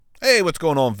Hey, what's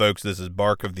going on, folks? This is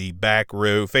Bark of the Back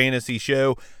Row Fantasy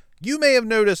Show. You may have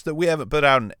noticed that we haven't put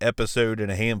out an episode in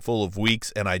a handful of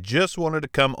weeks, and I just wanted to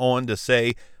come on to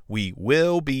say we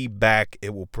will be back.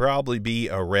 It will probably be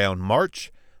around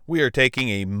March. We are taking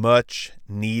a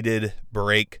much-needed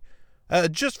break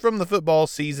just from the football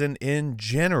season in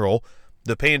general.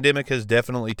 The pandemic has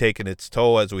definitely taken its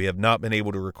toll as we have not been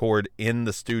able to record in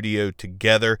the studio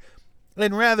together.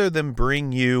 And rather than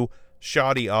bring you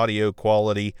shoddy audio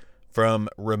quality from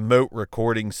remote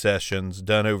recording sessions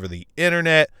done over the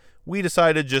internet, we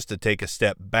decided just to take a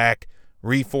step back,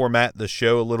 reformat the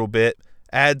show a little bit,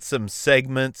 add some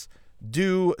segments,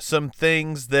 do some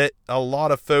things that a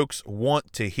lot of folks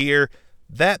want to hear.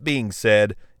 That being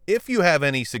said, if you have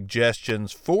any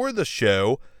suggestions for the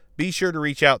show, be sure to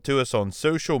reach out to us on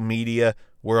social media.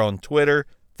 We're on Twitter,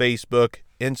 Facebook,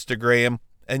 Instagram,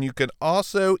 and you can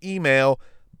also email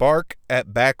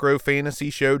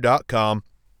bark@backrowfantasyshow.com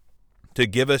to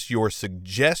give us your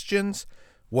suggestions,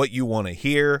 what you want to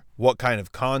hear, what kind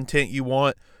of content you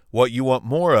want, what you want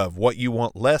more of, what you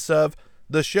want less of.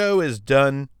 The show is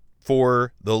done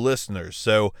for the listeners,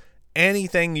 so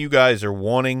anything you guys are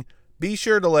wanting, be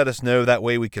sure to let us know. That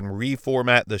way we can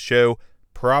reformat the show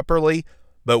properly,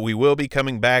 but we will be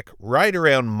coming back right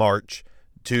around March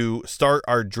to start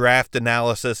our draft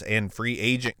analysis and free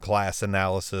agent class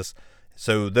analysis.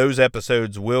 So those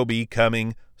episodes will be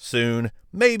coming soon,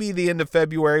 maybe the end of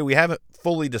February. We haven't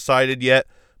fully decided yet,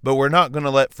 but we're not going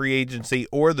to let free agency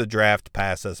or the draft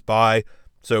pass us by.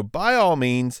 So by all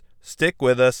means, stick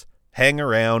with us, hang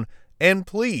around, and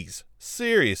please,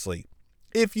 seriously,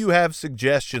 if you have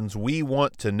suggestions, we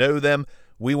want to know them.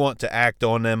 We want to act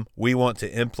on them. We want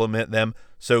to implement them.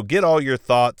 So get all your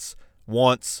thoughts,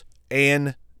 wants,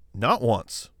 and not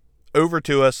wants over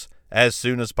to us as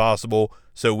soon as possible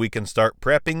so we can start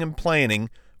prepping and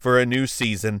planning for a new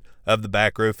season of the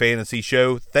Back Row Fantasy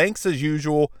Show. Thanks as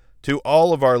usual to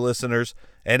all of our listeners.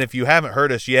 And if you haven't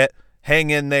heard us yet, hang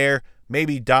in there.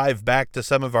 Maybe dive back to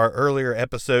some of our earlier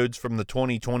episodes from the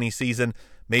 2020 season,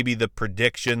 maybe the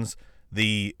predictions,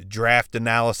 the draft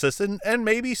analysis, and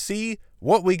maybe see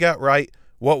what we got right,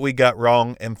 what we got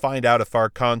wrong, and find out if our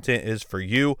content is for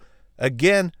you.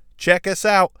 Again, check us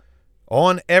out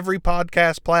on every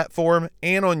podcast platform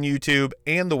and on YouTube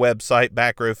and the website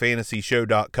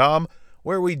backrowfantasyshow.com,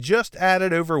 where we just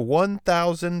added over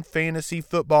 1,000 fantasy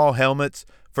football helmets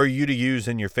for you to use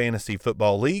in your fantasy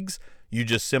football leagues. You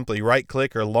just simply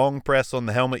right-click or long press on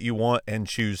the helmet you want and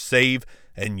choose Save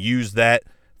and use that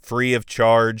free of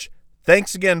charge.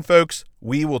 Thanks again, folks.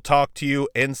 We will talk to you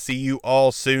and see you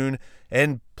all soon.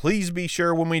 And please be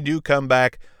sure when we do come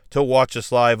back to watch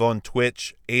us live on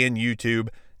Twitch and YouTube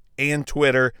and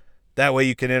Twitter. That way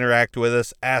you can interact with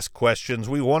us, ask questions.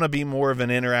 We want to be more of an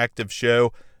interactive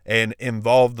show and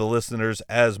involve the listeners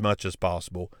as much as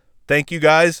possible. Thank you,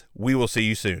 guys. We will see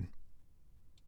you soon.